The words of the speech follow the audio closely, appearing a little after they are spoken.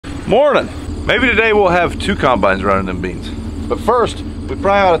Morning. Maybe today we'll have 2 combines running them beans. But first, we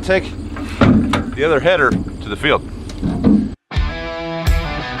probably ought to take the other header to the field.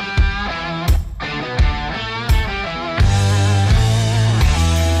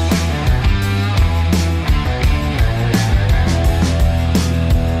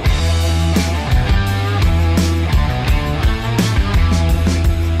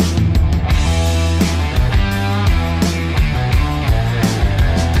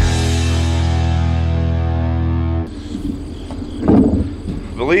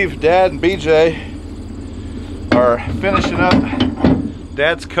 I believe Dad and BJ are finishing up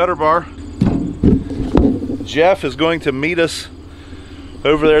Dad's cutter bar. Jeff is going to meet us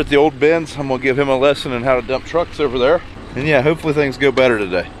over there at the old bins. I'm gonna give him a lesson on how to dump trucks over there. And yeah, hopefully things go better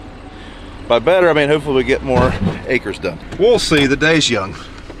today. By better, I mean hopefully we get more acres done. We'll see, the day's young.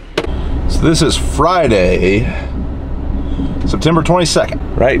 So this is Friday, September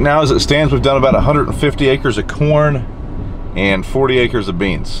 22nd. Right now as it stands, we've done about 150 acres of corn and 40 acres of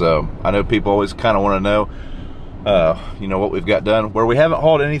beans. So I know people always kind of want to know you know, what we've got done. Where we haven't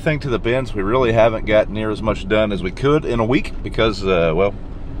hauled anything to the bins, we really haven't got near as much done as we could in a week because well,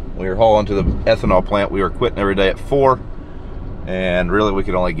 we were hauling to the ethanol plant. We were quitting every day at 4, and really we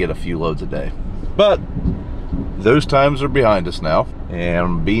could only get a few loads a day. But those times are behind us now,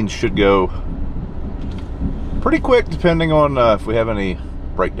 and beans should go pretty quick depending on if we have any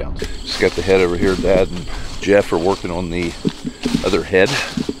breakdowns. Just got the head over here. Dad and Jeff are working on the other head.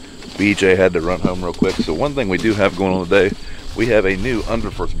 BJ had to run home real quick. So one thing we do have going on today, we have a new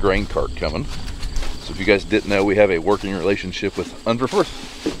Unverferth Grain Cart coming. So if you guys didn't know, we have a working relationship with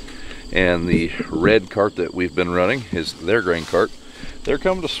Unverferth, and the red cart that we've been running is their grain cart. They're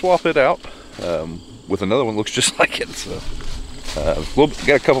coming to swap it out with another one that looks just like it. So we'll got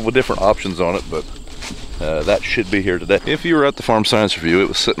a couple of different options on it, but that should be here today. If you were at the Farm Science Review, it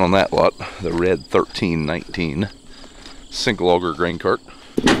was sitting on that lot, the red 1319 single auger grain cart.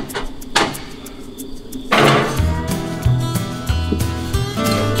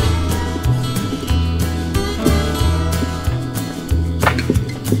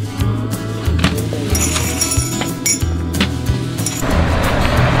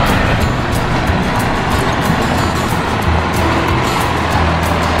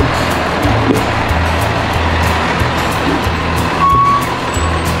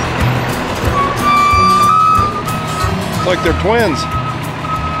 Like they're twins. It's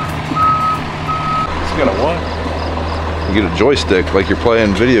got a what? You get a joystick like you're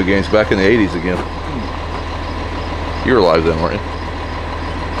playing video games back in the 80s again. You were alive then, weren't you?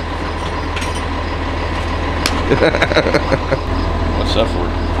 What's that for?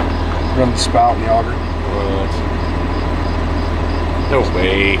 Run the spout in the auger. No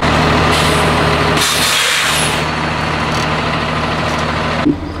way.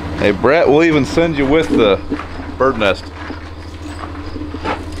 Hey Brett, we'll even send you with the bird nest.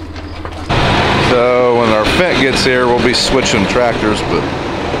 So when our Fent gets here, we'll be switching tractors, but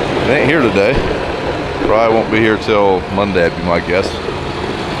it ain't here today. Probably won't be here till Monday, would be my guess.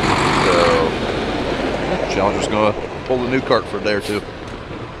 So Challenger's gonna pull the new cart for a day or two.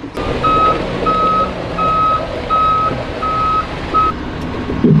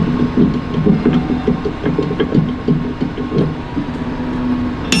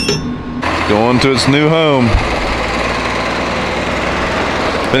 Going to its new home.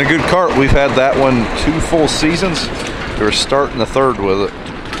 Been a good cart. We've had that one 2 full seasons. We're starting the 3rd with it.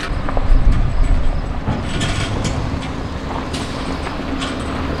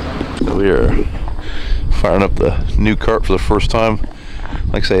 So we are firing up the new cart for the first time.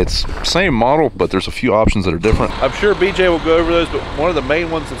 Like I say, it's same model, but there's a few options that are different. I'm sure BJ will go over those, but one of the main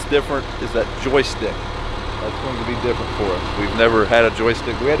ones that's different is that joystick. That's going to be different for us. We've never had a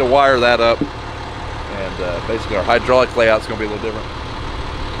joystick. We had to wire that up, and basically our hydraulic layout's going to be a little different.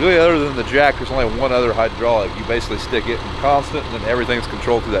 Really, other than the jack, there's only one other hydraulic. You basically stick it in constant, and then everything's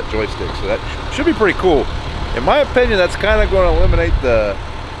controlled through that joystick. So that should be pretty cool. In my opinion, that's kind of going to eliminate the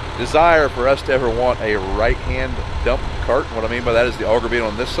desire for us to ever want a right-hand dump cart. What I mean by that is the auger being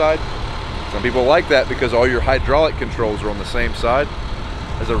on this side. Some people like that because all your hydraulic controls are on the same side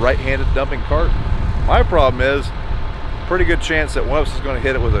as a right-handed dumping cart. My problem is, pretty good chance that one of us is going to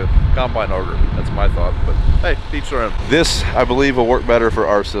hit it with a combine auger. That's my thought, but hey, each their own. This, I believe, will work better for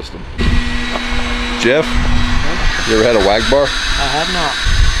our system. Jeff, you ever had a wag bar? I have not,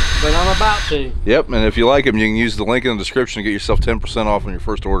 but I'm about to. Yep, and if you like them, you can use the link in the description to get yourself 10% off on your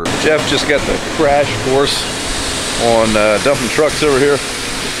first order. Jeff just got the crash course on dumping trucks over here.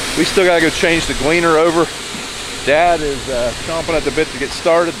 We still got to go change the gleaner over. Dad is chomping at the bit to get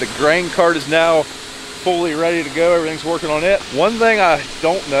started. The grain cart is now fully ready to go. Everything's working on it. One thing I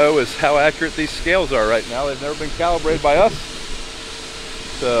don't know is how accurate these scales are right now. They've never been calibrated by us.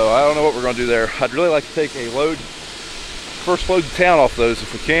 So I don't know what we're gonna do there. I'd really like to take a load, first load to town off those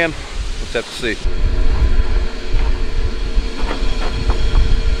if we can. Let's have to see.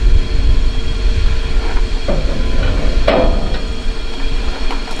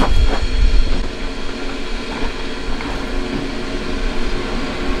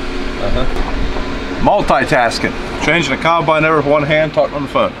 Multitasking, changing the combine over with one hand, talking on the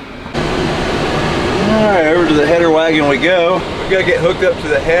phone. All right, over to the header wagon we go. We've got to get hooked up to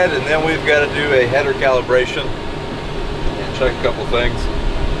the head, and then we've got to do a header calibration and check a couple things,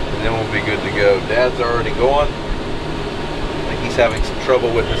 and then we'll be good to go. Dad's already going. I think he's having some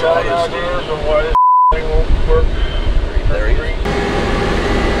trouble with his autos. There he is.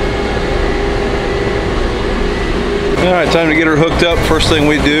 All right, time to get her hooked up. First thing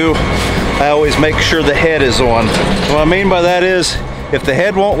we do, I always make sure the head is on. What I mean by that is, if the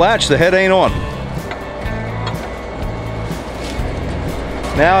head won't latch, the head ain't on.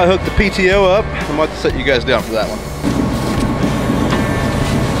 Now I hook the PTO up. I'm about to set you guys down for that one.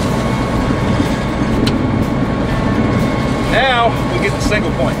 Now we get the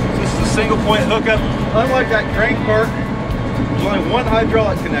single point. This is a single point hookup. Unlike that grain cart, there's only one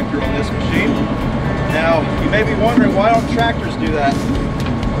hydraulic connector on this machine. Now, you may be wondering, why don't tractors do that?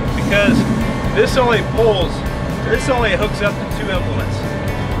 Because this only hooks up to two implements.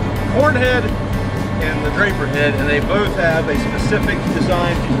 The corn head and the draper head, and they both have a specific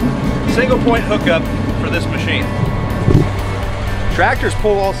designed single point hookup for this machine. Tractors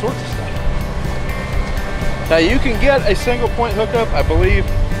pull all sorts of stuff. Now you can get a single point hookup, I believe,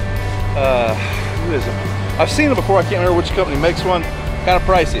 who is it? I've seen it before, I can't remember which company makes one. Kind of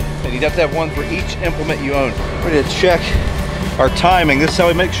pricey, and you'd have to have one for each implement you own. We're going to check our timing. This is how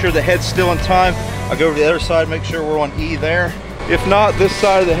we make sure the head's still in time. I'll go over to the other side, make sure we're on E there. If not, this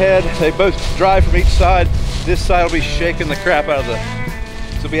side of the head, they both drive from each side. This side will be shaking the crap out of the,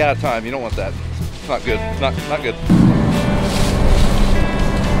 so it'll be out of time. You don't want that. It's not good. It's not good.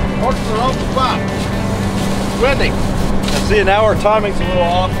 Horses are on the spot. Windy. And see, now our timing's a little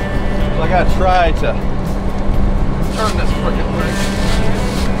off, so I gotta try to turn this frickin' thing.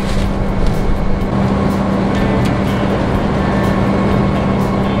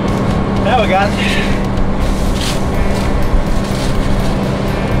 Now we got it.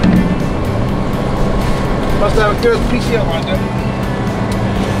 Must have a good PCL lined up.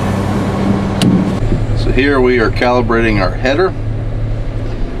 So here we are calibrating our header.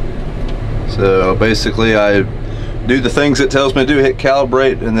 So basically I do the things it tells me to do, hit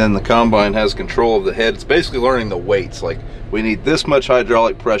calibrate, and then the combine has control of the head. It's basically learning the weights. Like, we need this much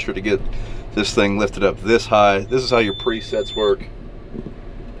hydraulic pressure to get this thing lifted up this high. This is how your presets work.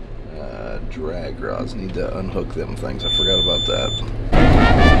 Drag rods, need to unhook them things. I forgot about that.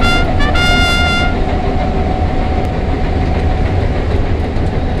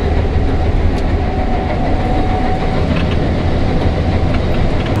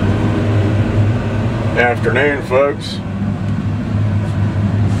 Afternoon, folks.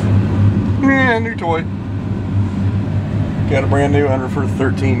 Yeah, new toy. Got a brand new Unverferth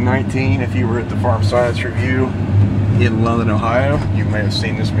 1319. If you were at the Farm Science Review in London, Ohio, you may have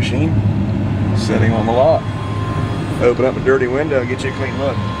seen this machine sitting on the lot. Open up a dirty window and get you a clean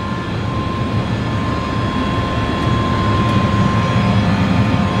look.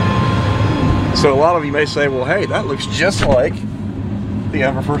 So a lot of you may say, well, hey, that looks just like the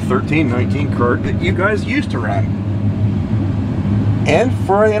Unverferth 1319 cart that you guys used to run. And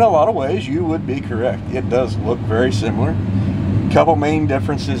in a lot of ways, you would be correct. It does look very similar. Couple main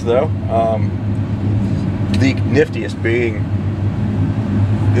differences though. The niftiest being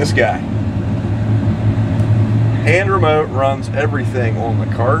this guy. Hand remote runs everything on the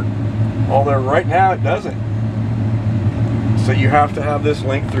cart, although right now it doesn't. So you have to have this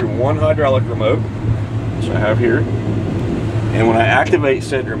linked through one hydraulic remote, which I have here. And when I activate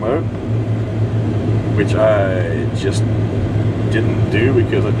said remote, which I just didn't do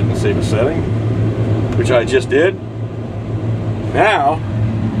because I didn't save a setting, which I just did, now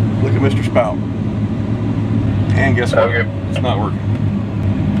look at Mr. Spout. And guess what? Okay. It's not working.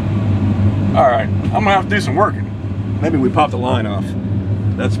 Alright, I'm gonna have to do some working. Maybe we pop the line off.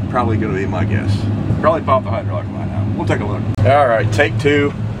 That's probably gonna be my guess. Probably pop the hydraulic line out. We'll take a look. Alright, take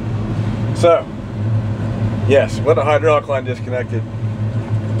two. So, yes, with the hydraulic line disconnected,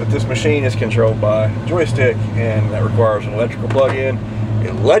 but this machine is controlled by a joystick, and that requires an electrical plug-in.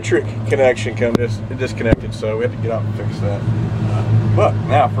 Electric connection disconnected, so we have to get out and fix that. But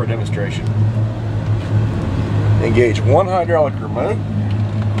now for a demonstration. Engage one hydraulic remote,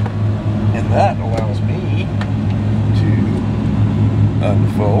 and that allows me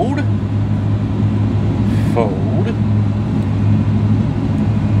unfold, fold,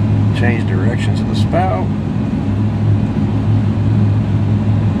 change directions of the spout,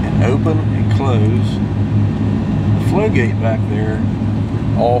 and open and close the flow gate back there,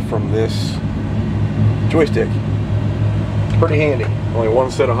 all from this joystick. It's pretty handy. Only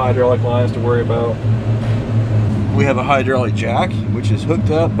one set of hydraulic lines to worry about. We have a hydraulic jack, which is hooked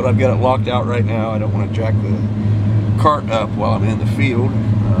up, but I've got it locked out right now. I don't want to jack the cart up while I'm in the field. I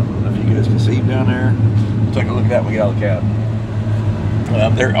don't know if you guys can see down there. We'll take a look at that when we get out of the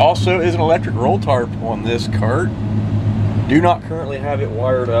cab. There also is an electric roll tarp on this cart. Do not currently have it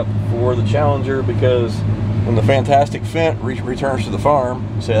wired up for the Challenger because when the Fantastic Fent returns to the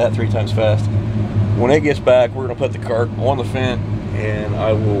farm, say that 3 times fast, when it gets back, we're going to put the cart on the Fent and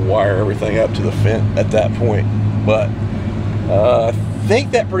I will wire everything up to the Fent at that point. But I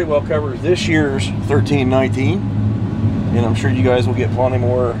think that pretty well covers this year's 1319, and I'm sure you guys will get plenty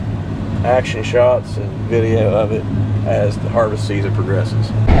more action shots and video of it as the harvest season progresses.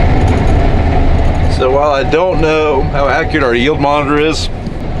 So while I don't know how accurate our yield monitor is,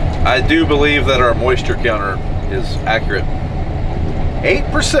 I do believe that our moisture counter is accurate.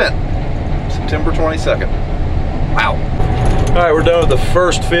 8%, September 22nd. Wow. All right, we're done with the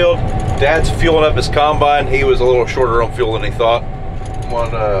first field. Dad's fueling up his combine. He was a little shorter on fuel than he thought. I'm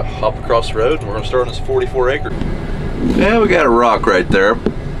gonna hop across the road and we're gonna start on this 44 acre. Yeah, we got a rock right there.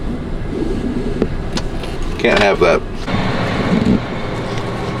 Can't have that.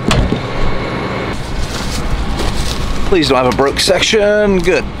 Please don't have a broke section.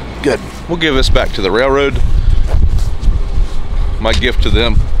 Good, good. We'll give this back to the railroad. My gift to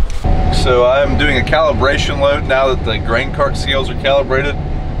them. So I'm doing a calibration load now that the grain cart scales are calibrated.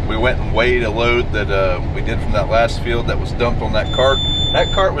 We went and weighed a load that we did from that last field that was dumped on that cart.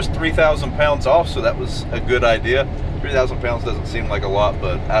 That cart was 3,000 pounds off, so that was a good idea. 3,000 pounds doesn't seem like a lot,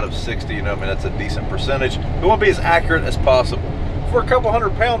 but out of 60, you know, I mean, that's a decent percentage. We want to be as accurate as possible. If we're a couple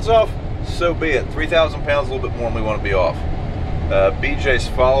hundred pounds off, so be it. 3,000 pounds, a little bit more than we want to be off. BJ's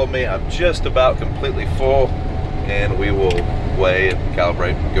following me. I'm just about completely full, and we will weigh and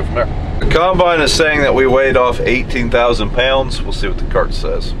calibrate and go from there. The combine is saying that we weighed off 18,000 pounds. We'll see what the cart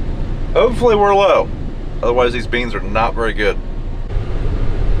says. Hopefully we're low. Otherwise these beans are not very good.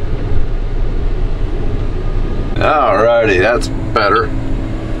 Alrighty, that's better.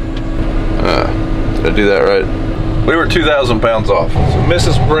 Did I do that right? We were 2,000 pounds off. So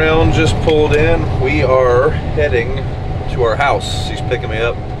Mrs. Brown just pulled in. We are heading to our house. She's picking me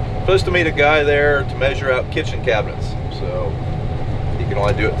up. Supposed to meet a guy there to measure out kitchen cabinets. So he can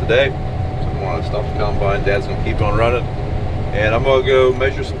only do it today. So I'm going to stop the combine. Dad's going to keep on running. And I'm going to go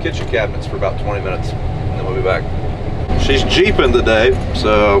measure some kitchen cabinets for about 20 minutes. And then we'll be back. She's jeeping today,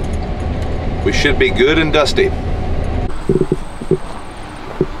 so we should be good and dusty.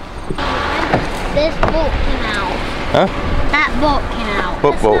 This bolt came out. Huh? That bolt came out.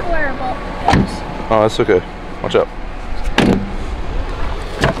 What bolt? That's not where a bolt is. Oh, that's okay. Watch out.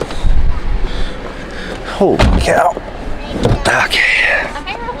 Holy cow. Okay.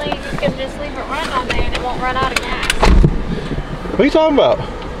 Apparently you can just leave it running on there and it won't run out of gas. What are you talking about?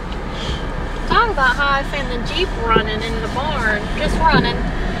 Talking about how I found the Jeep running in the barn. Just running.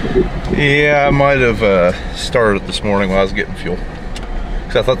 Yeah, I might have started it this morning while I was getting fuel.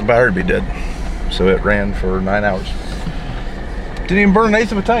 Because I thought the battery would be dead. So it ran for 9 hours. Didn't even burn an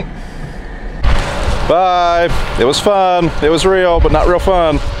eighth of a tank. Bye. It was fun. It was real, but not real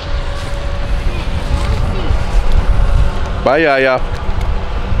fun. Bye, Yaya.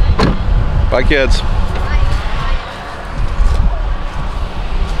 Bye, kids.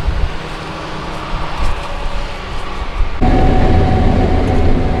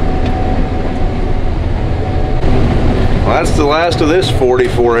 Well, that's the last of this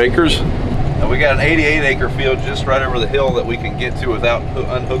 44 acres. And we got an 88 acre field just right over the hill that we can get to without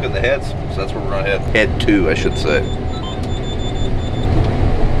unhooking the heads. So that's where we're gonna head to, I should say.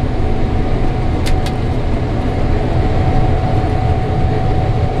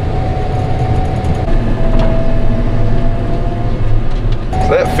 So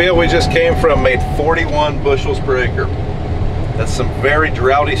that field we just came from made 41 bushels per acre. That's some very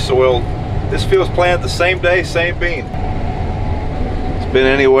droughty soil. This field was planted the same day, same bean. Been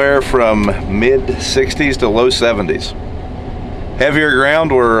anywhere from mid 60s to low 70s. Heavier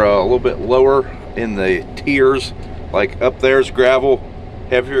ground, we're a little bit lower in the tiers. Like up there's gravel,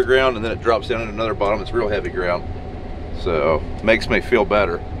 heavier ground, and then it drops down into another bottom. It's real heavy ground. So makes me feel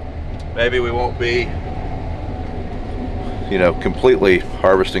better. Maybe we won't be, you know, completely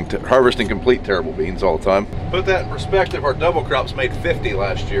harvesting complete terrible beans all the time. Put that in perspective, our double crops made 50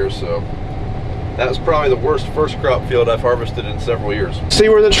 last year, so That was probably the worst first crop field I've harvested in several years. See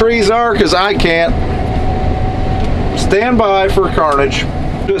where the trees are? Because I can't. Stand by for carnage.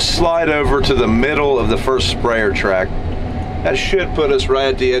 Just slide over to the middle of the first sprayer track. That should put us right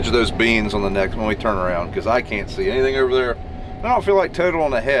at the edge of those beans on the next when we turn around, because I can't see anything over there. I don't feel like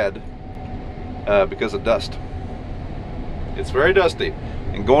total ahead because of dust. It's very dusty.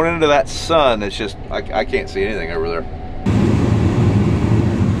 And going into that sun, it's just, I can't see anything over there.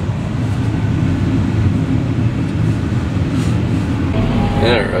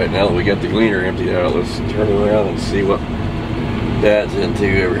 Alright, now that we got the gleaner emptied out, let's turn it around and see what Dad's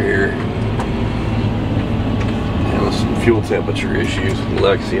into over here. Having some fuel temperature issues with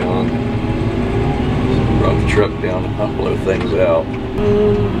Lexion. So brought the truck down to blow things out.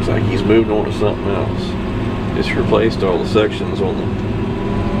 Looks like he's moved on to something else. Just replaced all the sections on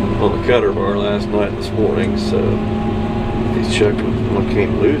the cutter bar last night and this morning, so he's checking what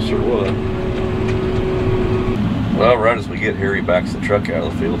came loose or what. Well, right as we get here, he backs the truck out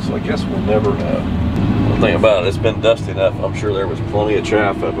of the field, so I guess we'll never know. One thing about it, it's been dusty enough. I'm sure there was plenty of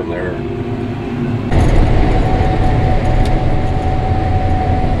chaff up in there.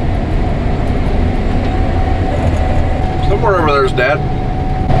 Somewhere over there's Dad.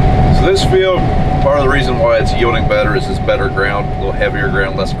 So this field, part of the reason why it's yielding better is it's better ground, a little heavier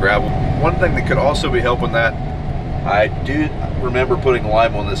ground, less gravel. One thing that could also be helping that, I do remember putting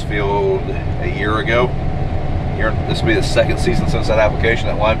lime on this field a year ago. This will be the second season since that application.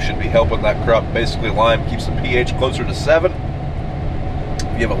 That lime should be helping that crop. Basically, lime keeps the pH closer to 7.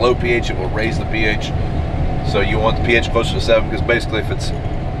 If you have a low pH, it will raise the pH. So you want the pH closer to 7, because basically if it's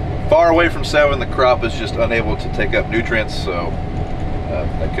far away from 7, the crop is just unable to take up nutrients. So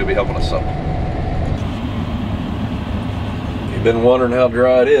that could be helping us some. You've been wondering how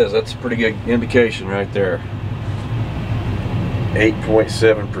dry it is. That's a pretty good indication right there.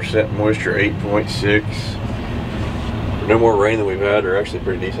 8.7% moisture, 8.6. No more rain than we've had. They're actually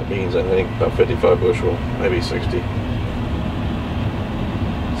pretty decent beans, I think. About 55 bushel, maybe 60.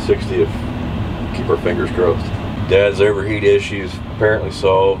 60 if keep our fingers crossed. Dad's overheat issues apparently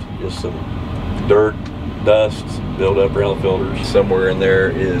solved. Just some dirt, dust, build up around the filters. Somewhere in there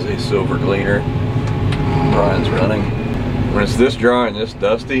is a silver gleaner. Brian's running. When it's this dry and this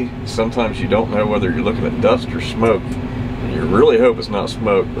dusty, sometimes you don't know whether you're looking at dust or smoke. And you really hope it's not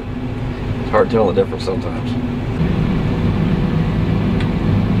smoke, but it's hard to tell the difference sometimes.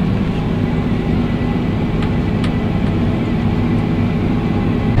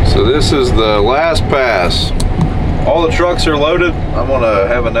 So this is the last pass. All the trucks are loaded. I'm gonna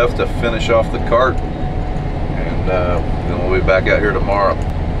have enough to finish off the cart, and then we'll be back out here tomorrow.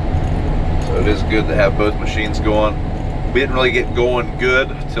 So it is good to have both machines going. We didn't really get going good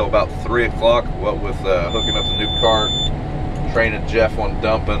until about 3 o'clock, what with hooking up the new cart, training Jeff on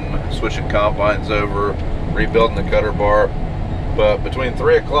dumping, switching combines over, rebuilding the cutter bar. But between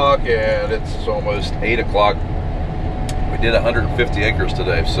 3 o'clock and it's almost 8 o'clock, we did 150 acres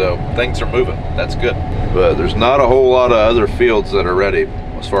today, so things are moving. That's good. But there's not a whole lot of other fields that are ready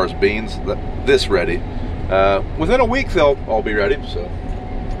as far as beans, this ready. Within a week they'll all be ready, so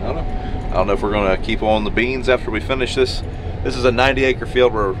I don't know. I don't know if we're gonna keep on the beans after we finish this. This is a 90-acre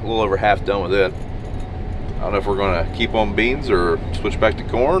field. We're a little over half done with it. I don't know if we're gonna keep on beans or switch back to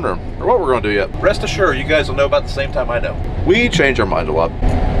corn or what we're gonna do yet. Rest assured, you guys will know about the same time I know. We change our mind a lot.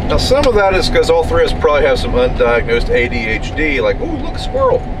 Now some of that is because all three of us probably have some undiagnosed ADHD, like, ooh, look,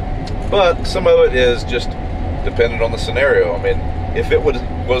 squirrel. But some of it is just dependent on the scenario. I mean, if it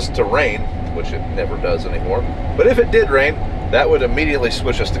was to rain, which it never does anymore, but if it did rain, that would immediately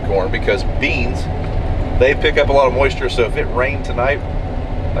switch us to corn, because beans, they pick up a lot of moisture. So if it rained tonight,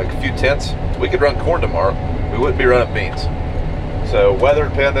 like a few tenths, we could run corn tomorrow. We wouldn't be running beans. So weather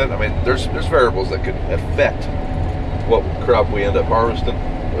dependent. I mean, there's variables that could affect what crop we end up harvesting.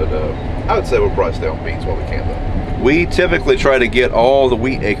 But I would say we'll probably stay on beans while we can, though. We typically try to get all the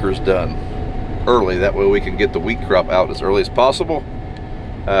wheat acres done early. That way we can get the wheat crop out as early as possible.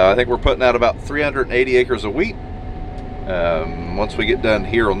 I think we're putting out about 380 acres of wheat. Once we get done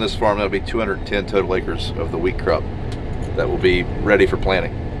here on this farm, that'll be 210 total acres of the wheat crop that will be ready for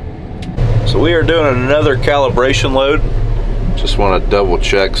planting. So we are doing another calibration load. Just want to double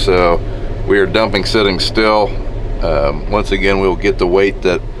check. So we are dumping sitting still. Once again, we'll get the weight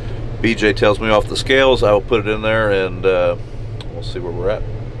that BJ tells me off the scales. I will put it in there, and we'll see where we're at.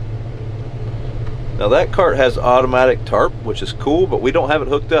 Now that cart has automatic tarp, which is cool, but we don't have it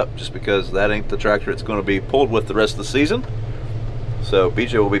hooked up just because that ain't the tractor it's going to be pulled with the rest of the season. So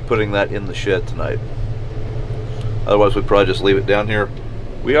BJ will be putting that in the shed tonight. Otherwise we'd probably just leave it down here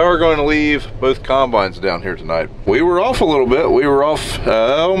We are going to leave both combines down here tonight. We were off a little bit. We were off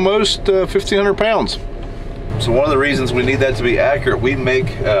almost 1,500 pounds. So one of the reasons we need that to be accurate, we make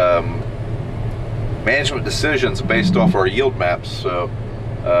management decisions based off our yield maps. So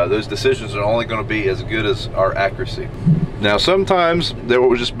those decisions are only going to be as good as our accuracy. Now sometimes there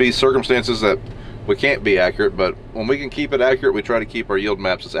will just be circumstances that we can't be accurate, but when we can keep it accurate, we try to keep our yield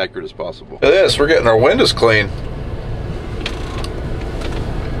maps as accurate as possible. Look at this, we're getting our windows clean.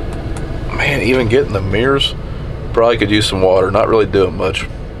 Man, even getting the mirrors, probably could use some water. Not really doing much.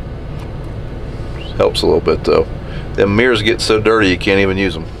 Helps a little bit though. The mirrors get so dirty you can't even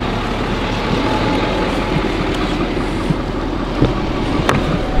use them.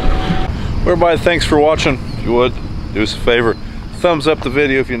 Everybody, thanks for watching. If you would, do us a favor, thumbs up the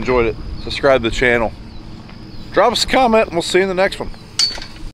video if you enjoyed it. Subscribe to the channel. Drop us a comment and we'll see you in the next one.